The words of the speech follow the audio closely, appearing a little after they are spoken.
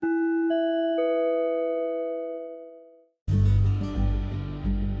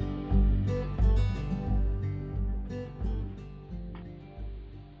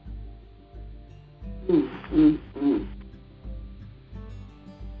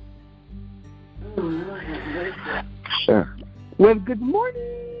Well, good morning.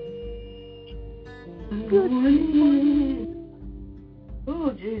 Good morning.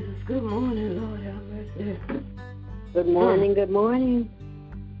 Oh, Jesus, good morning, Lord have mercy. Good morning, good morning.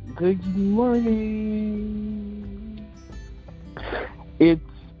 Good morning. It's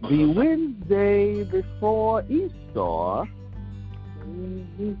the Wednesday before Easter,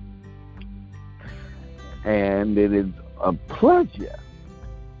 and it is a pleasure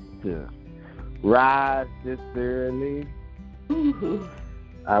to rise this early. Ooh.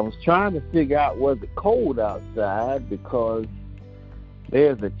 I was trying to figure out, was it cold outside, because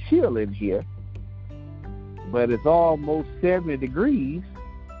there's a chill in here, but it's almost 70 degrees,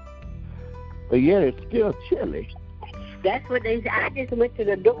 but yet it's still chilly. That's what they said. I just went to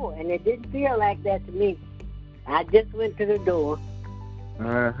the door, and it didn't feel like that to me. I just went to the door.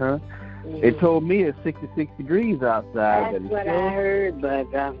 Uh-huh. They told me it's 66 degrees outside. That's what I heard, but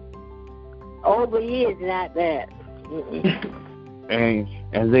over here it's not that.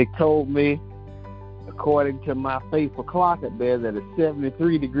 And they told me, according to my faithful clock up there, that it's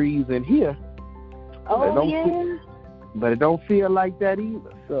 73 degrees in here. Oh, yeah? But it don't feel like that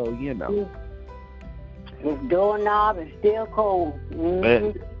either, so, you know. This doorknob is still cold.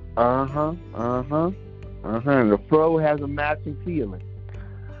 And the floor has a matching feeling.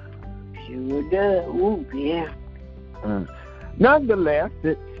 Sure does. Ooh, yeah. Nonetheless,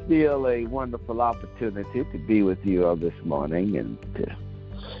 it's still a wonderful opportunity to be with you all this morning and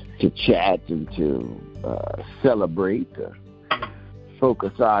to chat and to celebrate,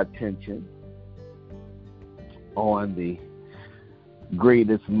 focus our attention on the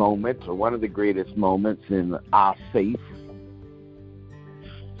greatest moment, or one of the greatest moments in our faith.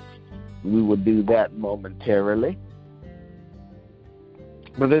 We will do that momentarily.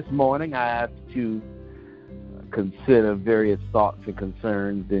 But this morning I ask you to consider various thoughts and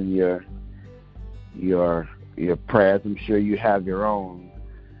concerns in your prayers. I'm sure you have your own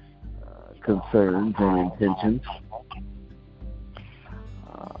concerns and intentions.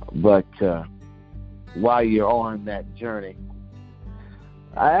 But while you're on that journey,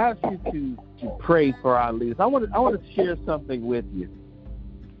 I ask you to pray for our leaders. I want to share something with you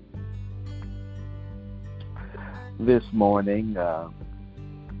this morning.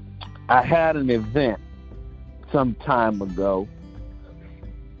 I had an event some time ago,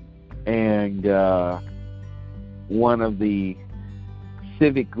 and one of the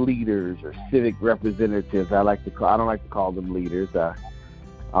civic leaders or civic representatives, I don't like to call them leaders.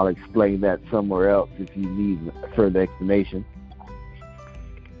 I'll explain that somewhere else if you need further explanation.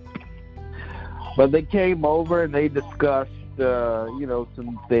 But they came over and they discussed,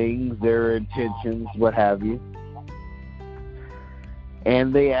 some things, their intentions, what have you.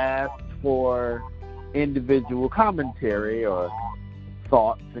 And they asked for individual commentary or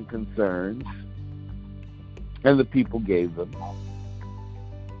thoughts and concerns, and the people gave them.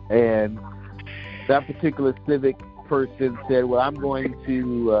 And that particular civic person said, well, I'm going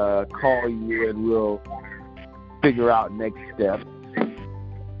to call you and we'll figure out next steps.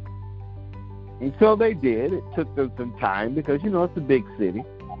 And so they did. It took them some time because, it's a big city.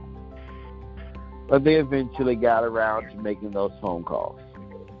 But they eventually got around to making those phone calls.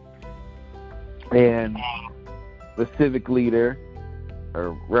 And the civic leader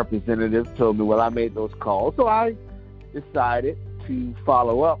or representative told me, well, I made those calls. So I decided to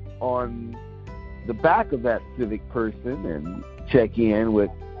follow up on the back of that civic person and check in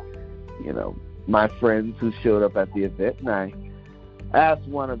with, my friends who showed up at the event. And I asked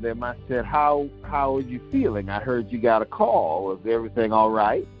one of them, I said, how are you feeling? I heard you got a call. Was everything all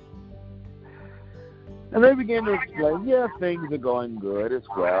right? And they began to explain, yeah, things are going good as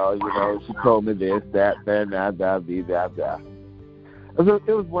well. She told me this, that, that, that.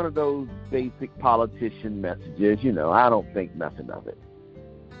 It was one of those basic politician messages, I don't think nothing of it.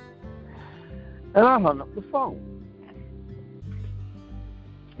 And I hung up the phone.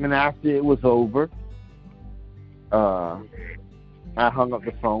 And after it was over, I hung up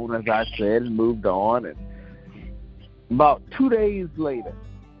the phone, as I said, and moved on. And about 2 days later,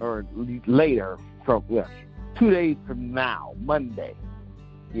 2 days from now, Monday.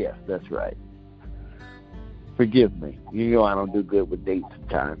 Yes, that's right. Forgive me. I don't do good with dates and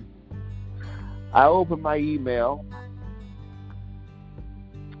time. I opened my email,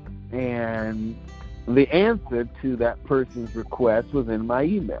 and the answer to that person's request was in my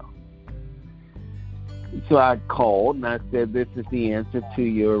email. So I called and I said, this is the answer to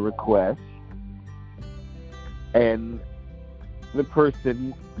your request. And the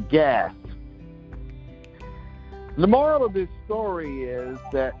person gasped. The moral of this story is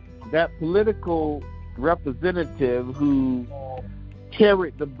that political representative who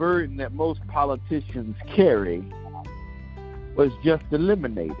carried the burden that most politicians carry was just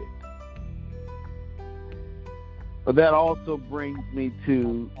eliminated. But that also brings me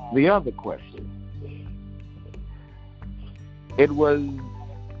to the other question. It was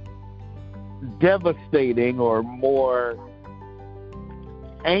devastating, or more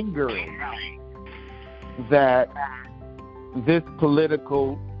angering, that this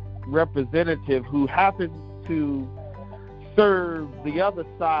political representative, who happens to serve the other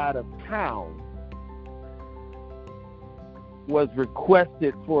side of town, was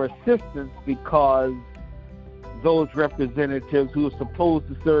requested for assistance because those representatives who are supposed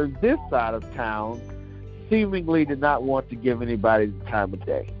to serve this side of town seemingly did not want to give anybody the time of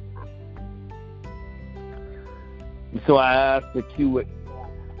day. And so I asked that you would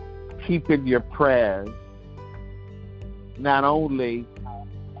keep in your prayers not only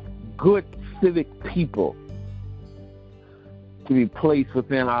good civic people to be placed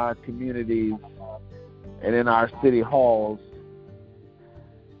within our communities and in our city halls,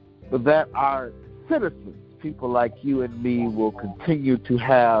 but that our citizens, people like you and me, will continue to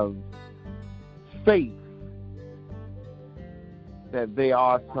have faith that they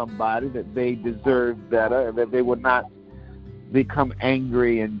are somebody, that they deserve better, and that they will not become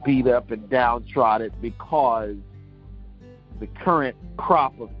angry and beat up and downtrodden because the current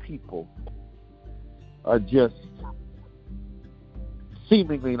crop of people are just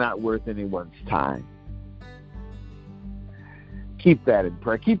seemingly not worth anyone's time. Keep that in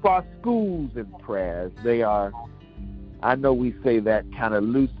prayer. Keep our schools in prayers. They are, I know we say that kind of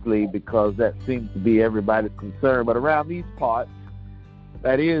loosely because that seems to be everybody's concern, but around these parts,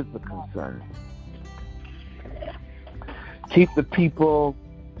 that is the concern. Keep the people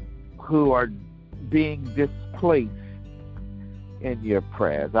who are being displaced in your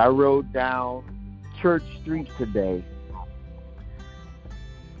prayers. I rode down Church Street today,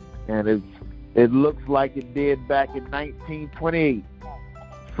 and it looks like it did back in 1928.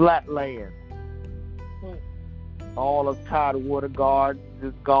 Flat land. All of Tidewater Gardens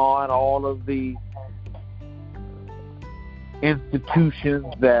is gone. All of the institutions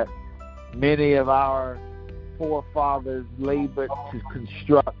that many of our forefathers labored to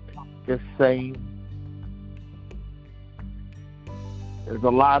construct is same. There's a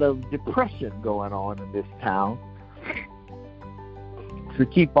lot of depression going on in this town. So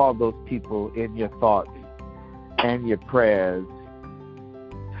keep all those people in your thoughts and your prayers.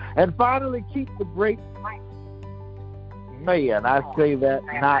 And finally, keep the great man. I say that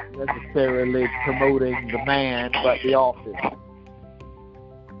not necessarily promoting the man, but the office.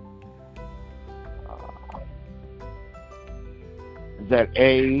 That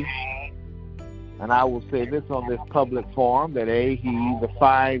A, and I will say this on this public forum, that A, he either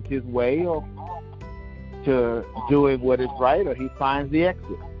finds his way or to doing what is right, or he finds the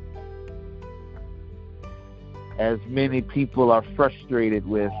exit. As many people are frustrated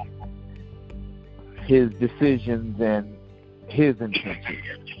with his decisions and his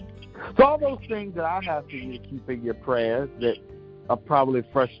intentions. So all those things that I have for you to keep in your prayers that are probably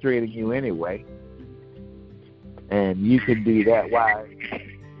frustrating you anyway, and you can do that while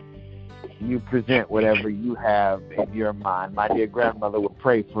you present whatever you have in your mind. My dear grandmother will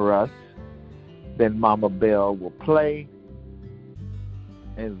pray for us. Then Mama Bell will play.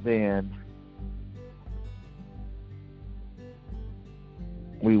 And then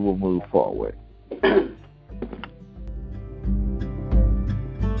we will move forward.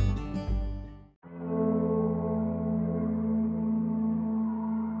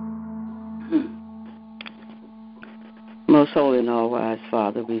 Most holy and all-wise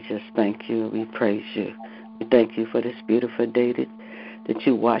Father, we just thank you and we praise you. We thank you for this beautiful day that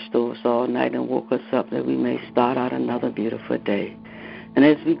you watched over us all night and woke us up that we may start out another beautiful day. And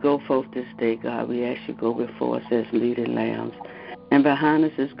as we go forth this day, God, we ask you to go before us as leading lambs. And behind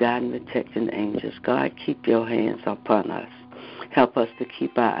us is guiding, protecting angels. God, keep your hands upon us. Help us to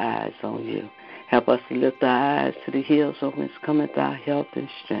keep our eyes on you. Help us to lift our eyes to the hills from whence cometh our health and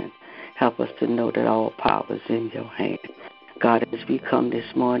strength. Help us to know that all power is in your hand. God, as we come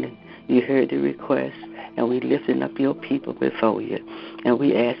this morning, you heard the request, and we lifting up your people before you. And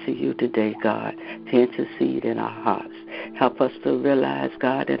we asking you today, God, to intercede in our hearts. Help us to realize,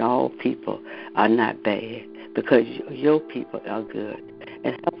 God, that all people are not bad because your people are good.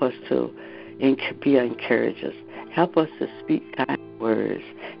 And help us to be encouragers. Help us to speak kind words.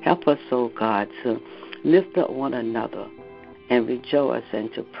 Help us, oh God, to lift up one another and rejoice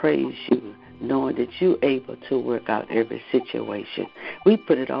and to praise you, knowing that you're able to work out every situation. We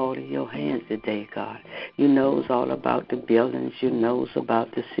put it all in your hands today, God. You knows all about the buildings. You knows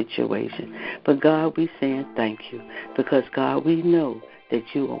about the situation. But, God, we saying thank you because, God, we know that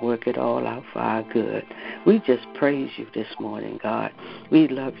you will work it all out for our good. We just praise you this morning, God. We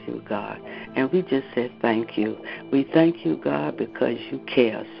love you, God. And we just said thank you. We thank you, God, because you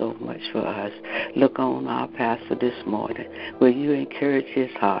care so much for us. Look on our pastor this morning. Will you encourage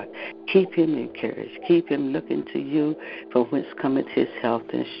his heart? Keep him encouraged. Keep him looking to you from whence cometh his health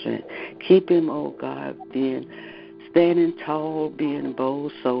and strength. Keep him, oh God, standing tall, being a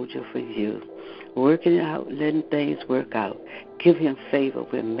bold soldier for you. Working it out, letting things work out. Give him favor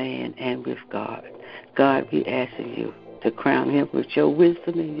with man and with God. God, we asking you to crown him with your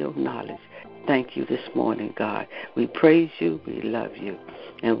wisdom and your knowledge. Thank you this morning, God. We praise you, we love you,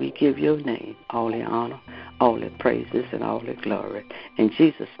 and we give your name all the honor, all the praises, and all the glory. In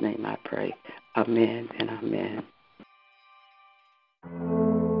Jesus' name I pray. Amen and amen.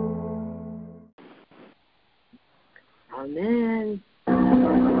 Amen.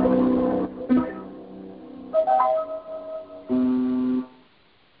 Amen.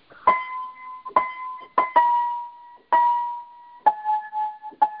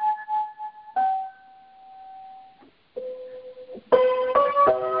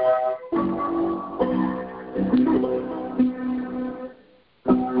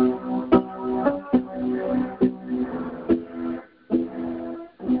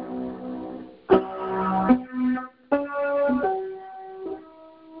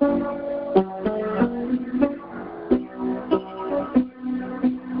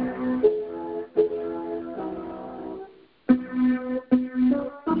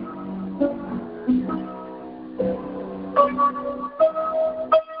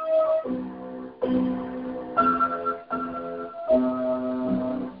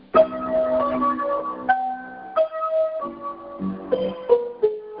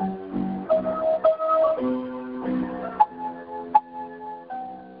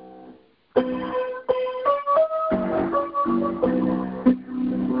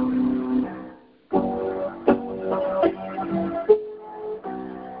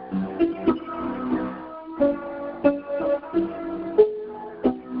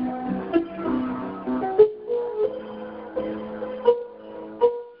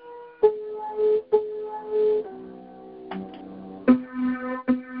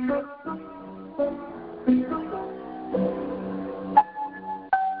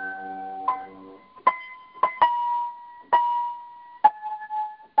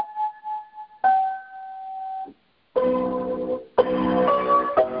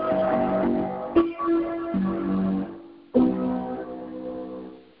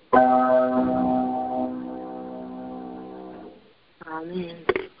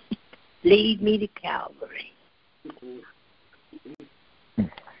 Lead me to Calvary.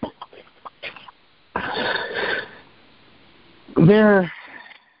 There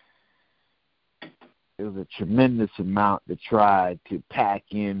is a tremendous amount to try to pack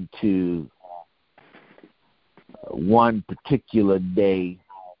into one particular day.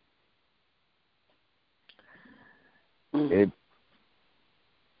 It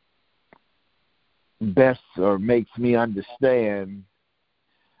best or makes me understand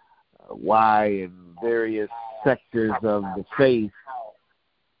why in various sectors of the faith,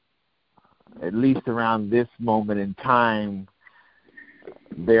 at least around this moment in time,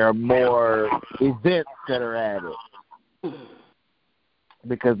 there are more events that are added.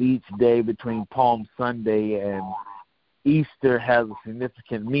 Because each day between Palm Sunday and Easter has a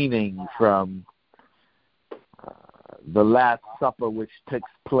significant meaning, from the Last Supper, which takes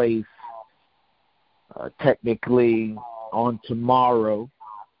place technically on tomorrow,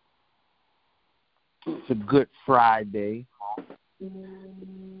 to Good Friday,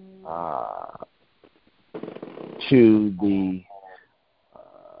 to the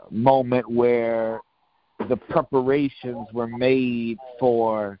moment where the preparations were made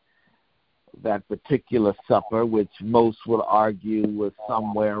for that particular supper, which most will argue was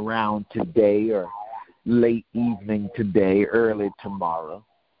somewhere around today or late evening today, early tomorrow.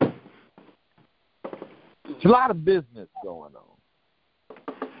 There's a lot of business going on.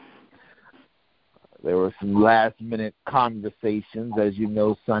 There were some last-minute conversations. As you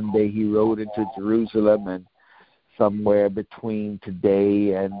know, Sunday he rode into Jerusalem, and somewhere between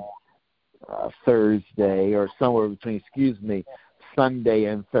today and Thursday, or somewhere between, Sunday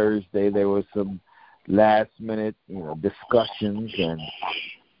and Thursday, there was some last-minute, discussions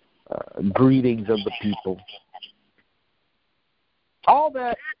and greetings of the people. All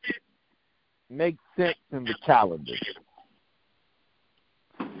that makes sense in the calendar.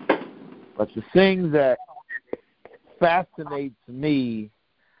 But the thing that fascinates me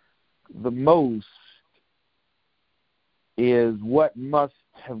the most is what must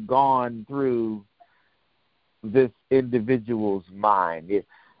have gone through this individual's mind.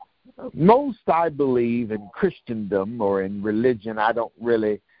 Most, I believe, in Christendom or in religion, I don't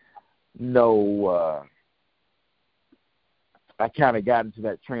really know. I kind of got into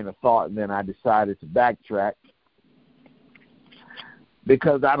that train of thought, and then I decided to backtrack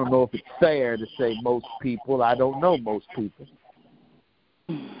because I don't know if it's fair to say most people. I don't know most people.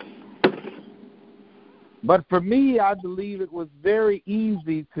 But for me, I believe it was very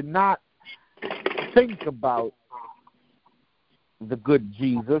easy to not think about the good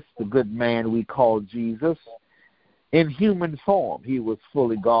Jesus, the good man we call Jesus, in human form. He was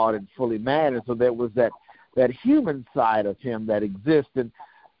fully God and fully man, and so there was that human side of him that exists, and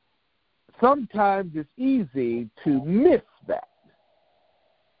sometimes it's easy to miss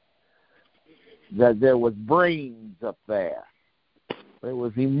that there was brains up there. There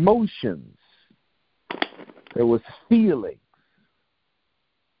was emotions. There was feelings.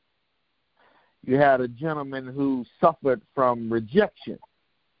 You had a gentleman who suffered from rejection,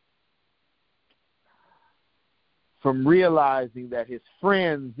 from realizing that his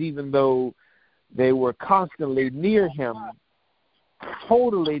friends, even though they were constantly near him,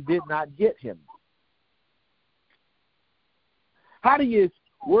 totally did not get him. How do you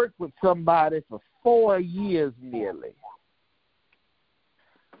work with somebody for 4 years nearly?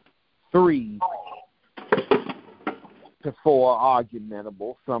 3 to 4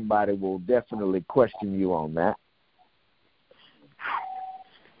 argumentable. Somebody will definitely question you on that.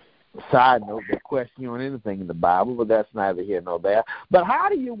 Side note, they question you on anything in the Bible, but that's neither here nor there. But how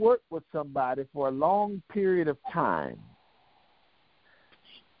do you work with somebody for a long period of time?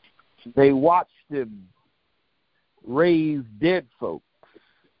 They watched him raise dead folks.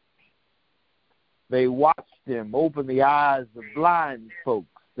 They watched him open the eyes of blind folks.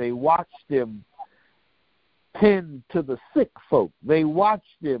 They watched him tend to the sick folk. They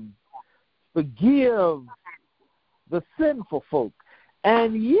watched him forgive the sinful folk.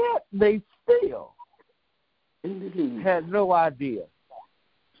 And yet they still had no idea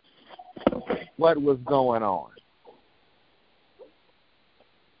what was going on.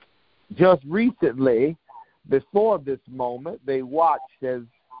 Just recently, before this moment, they watched as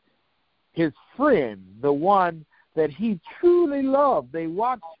his friend, the one that he truly loved, they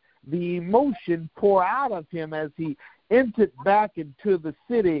watched the emotion pour out of him as he entered back into the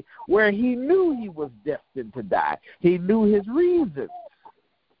city where he knew he was destined to die. He knew his reasons.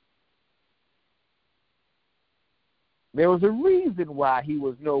 There was a reason why he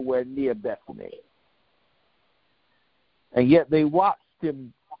was nowhere near Bethany. And yet they watched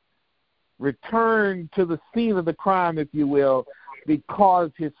him return to the scene of the crime, if you will,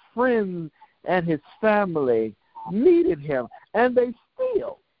 because his friends and his family needed him. And they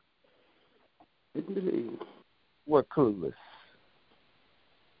still were clueless.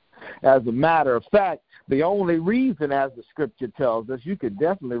 As a matter of fact, the only reason, as the scripture tells us, you could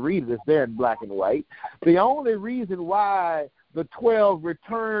definitely read it, it's there in black and white, the only reason why the 12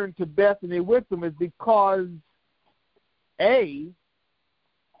 returned to Bethany with them is because, A,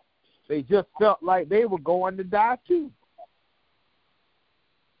 they just felt like they were going to die too.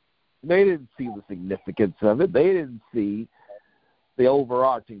 They didn't see the significance of it. They didn't see the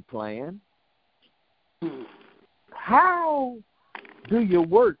overarching plan. How do you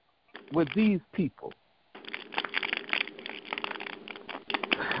work with these people?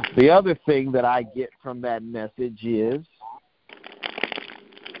 The other thing that I get from that message is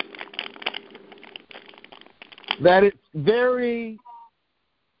that it's very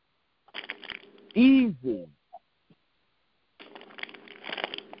easy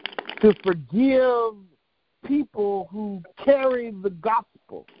to forgive people who carry the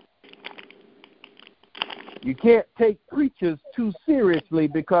gospel. You can't take preachers too seriously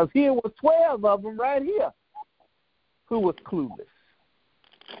because here was 12 of them right here who was clueless.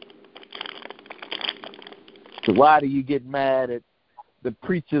 So why do you get mad at the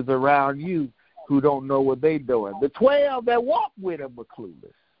preachers around you who don't know what they're doing? The 12 that walked with him were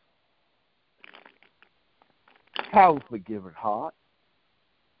clueless. Have a forgiving heart.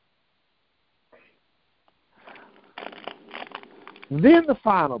 Then the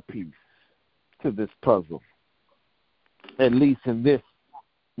final piece to this puzzle, at least in this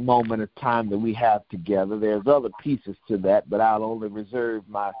moment of time that we have together. There's other pieces to that, but I'll only reserve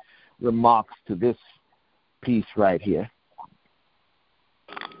my remarks to this piece right here,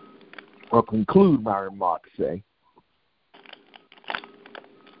 or conclude my remarks, say.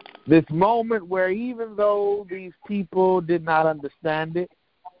 This moment where even though these people did not understand it,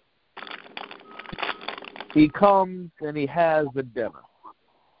 he comes and he has the dinner.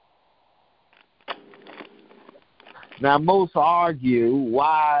 Now, most argue,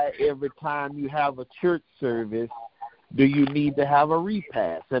 why every time you have a church service do you need to have a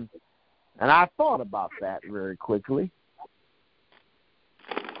repast? And I thought about that very quickly.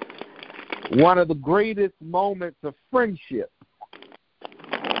 One of the greatest moments of friendship,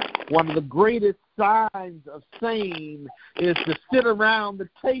 one of the greatest signs of sane is to sit around the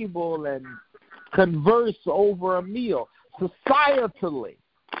table and converse over a meal. Societally,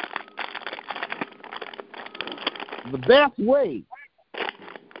 the best way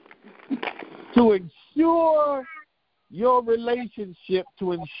to ensure your relationship,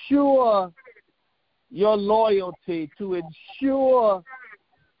 to ensure your loyalty, to ensure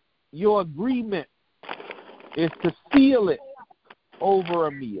your agreement is to seal it over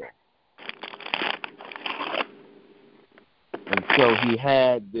a meal. And so he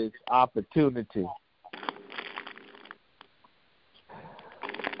had this opportunity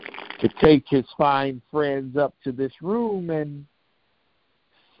to take his fine friends up to this room and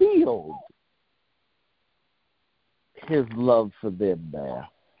sealed his love for them there.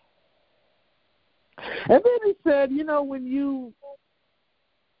 And then he said, you know, when you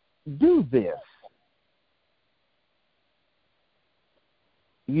do this,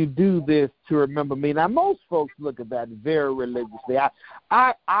 you do this to remember me. Now, most folks look at that very religiously.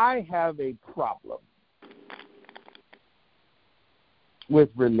 I have a problem with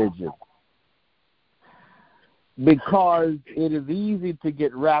religion because it is easy to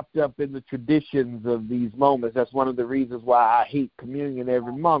get wrapped up in the traditions of these moments. That's one of the reasons why I hate communion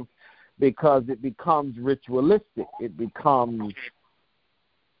every month, because it becomes ritualistic. It becomes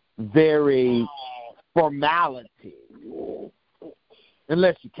very formality,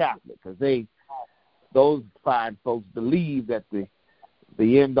 unless you're Catholic, because those fine folks believe that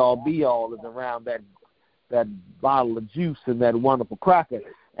the end-all, be-all is around that bottle of juice and that wonderful cracker.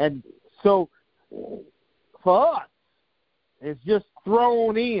 And so for us, it's just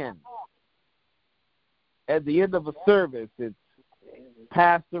thrown in at the end of a service. It's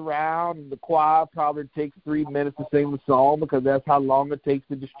passed around, and the choir probably takes 3 minutes to sing the song because that's how long it takes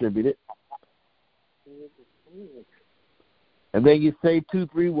to distribute it. And then you say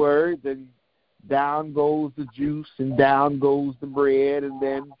 2-3 words, and down goes the juice, and down goes the bread, and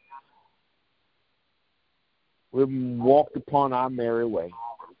then we walked upon our merry way.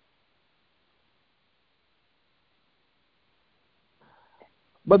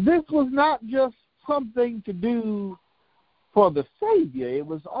 But this was not just something to do for the Savior. It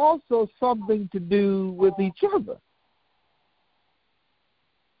was also something to do with each other.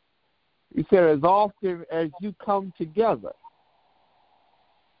 He said, as often as you come together,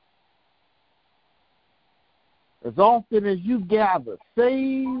 as often as you gather,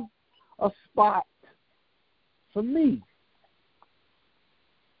 save a spot for me.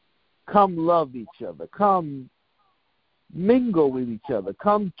 Come love each other. Come mingle with each other.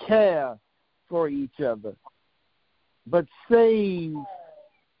 Come care for each other. But save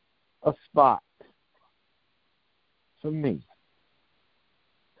a spot for me.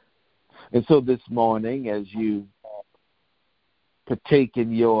 And so this morning, as you partake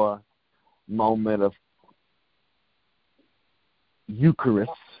in your moment of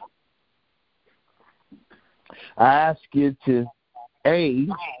Eucharist, I ask you to, A,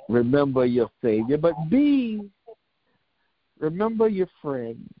 remember your Savior, but B, remember your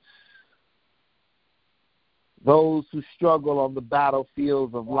friends, those who struggle on the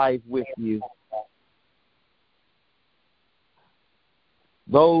battlefields of life with you,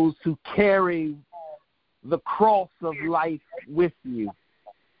 those who carry the cross of life with you.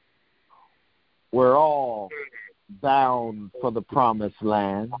 We're all bound for the promised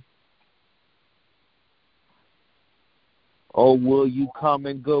land. Oh, will you come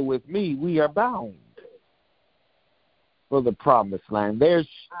and go with me? We are bound for the promised land. There's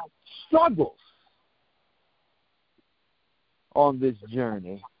struggles on this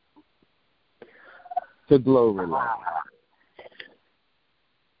journey to glory land.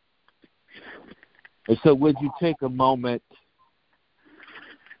 And so would you take a moment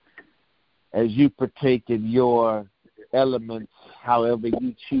as you partake in your elements, however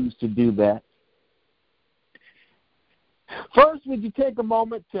you choose to do that. First, would you take a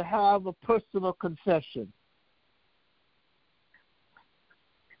moment to have a personal confession?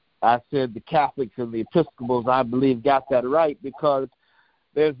 I said the Catholics and the Episcopals, I believe, got that right, because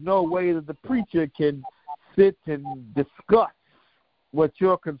there's no way that the preacher can sit and discuss what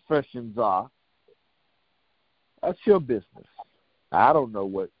your confessions are. That's your business. I don't know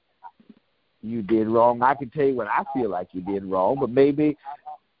what you did wrong. I can tell you what I feel like you did wrong, but maybe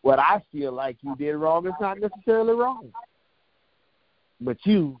what I feel like you did wrong is not necessarily wrong. But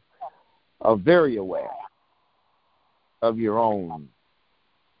you are very aware of your own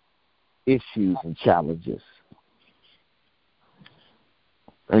issues and challenges.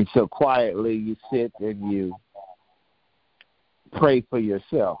 And so quietly you sit and you pray for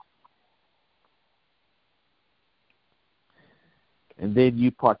yourself. And then you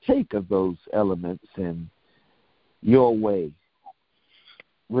partake of those elements in your way,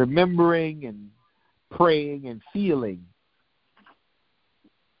 remembering and praying and feeling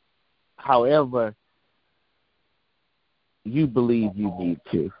however you believe you need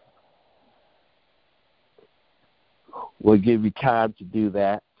to. We'll give you time to do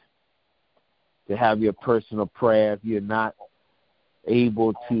that, to have your personal prayer if you're not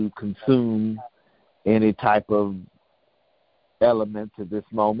able to consume any type of elements at this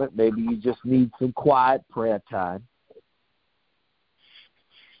moment. Maybe you just need some quiet prayer time.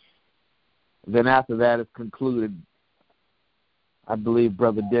 Then after that is concluded, I believe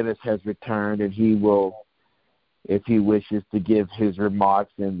Brother Dennis has returned, and he will, if he wishes, to give his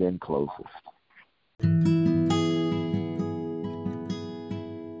remarks and then close us.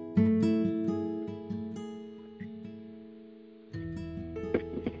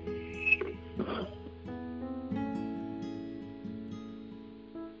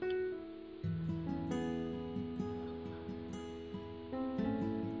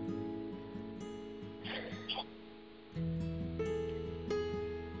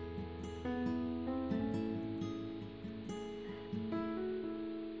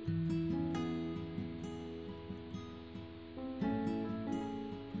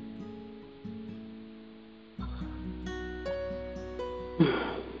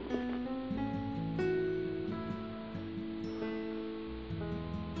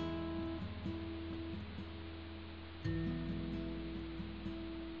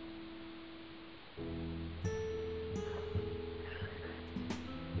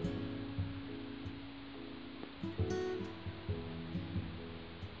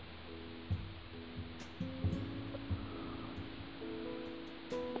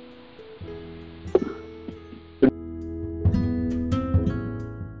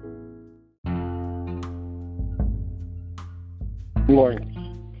 Good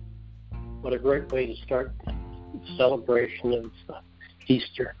morning. What a great way to start the celebration of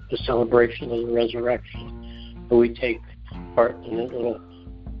Easter, the celebration of the resurrection. And we take part in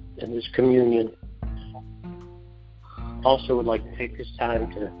this communion. Also would like to take this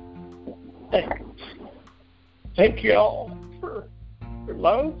time to thank you all for your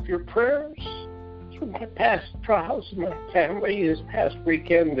love, your prayers, for my past trials and my family this past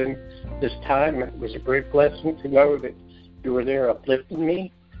weekend and this time. It was a great blessing to know that you were there uplifting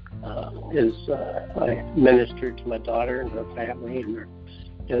me as I ministered to my daughter and her family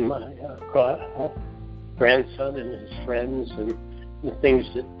and my grandson and his friends and the things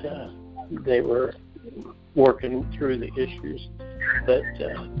that they were working through, the issues. But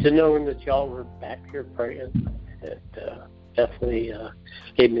to knowing that y'all were back here praying, it definitely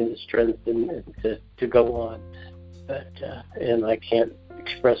gave me the strength and to go on. But and I can't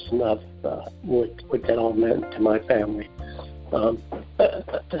express enough what that all meant to my family.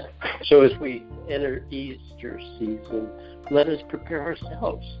 So as we enter Easter season, let us prepare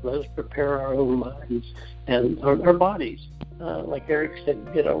ourselves. Let us prepare our own minds and our bodies. Like Eric said,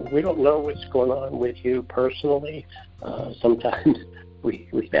 we don't know what's going on with you personally. Sometimes we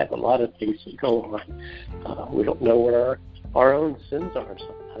have a lot of things that go on. We don't know what our own sins are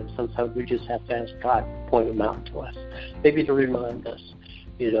sometimes. Sometimes we just have to ask God to point them out to us, maybe to remind us.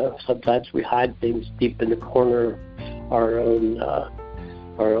 Sometimes we hide things deep in the corner of our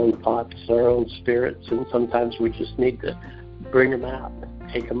own thoughts, our own spirits, and sometimes we just need to bring them out,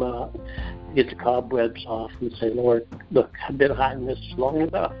 take them out, get the cobwebs off and say, Lord, look, I've been hiding this long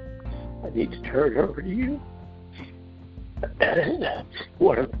enough. I need to turn it over to you. And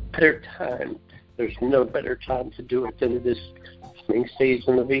what a better time. There's no better time to do it than this coming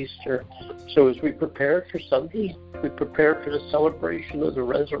season of Easter. So as we prepare for Sunday, we prepare for the celebration of the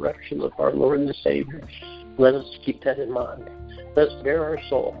resurrection of our Lord and Savior. Let us keep that in mind. Let us bare our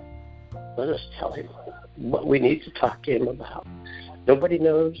soul. Let us tell him what we need to talk to him about. Nobody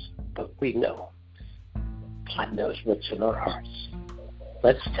knows, but we know. God knows what's in our hearts.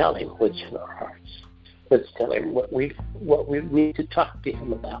 Let's tell him what's in our hearts. Let's tell him what we need to talk to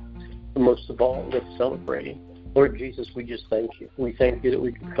him about. And most of all, let's celebrating. Lord Jesus, we just thank you. We thank you that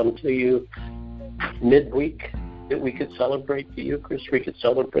we can come to you midweek, that we could celebrate the Eucharist, we could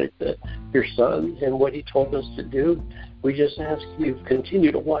celebrate your Son and what he told us to do. We just ask you to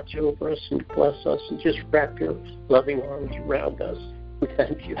continue to watch over us and bless us and just wrap your loving arms around us. We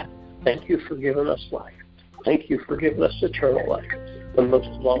thank you. Thank you for giving us life. Thank you for giving us eternal life. And most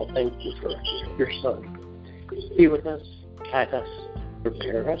of all, thank you for your Son. Be with us, guide us,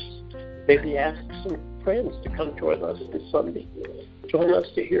 prepare us. Maybe ask some friends to come join us this Sunday. Join us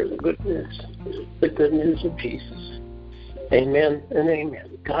to hear the good news of Jesus. Amen and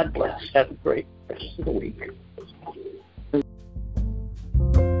amen. God bless. Have a great rest of the week.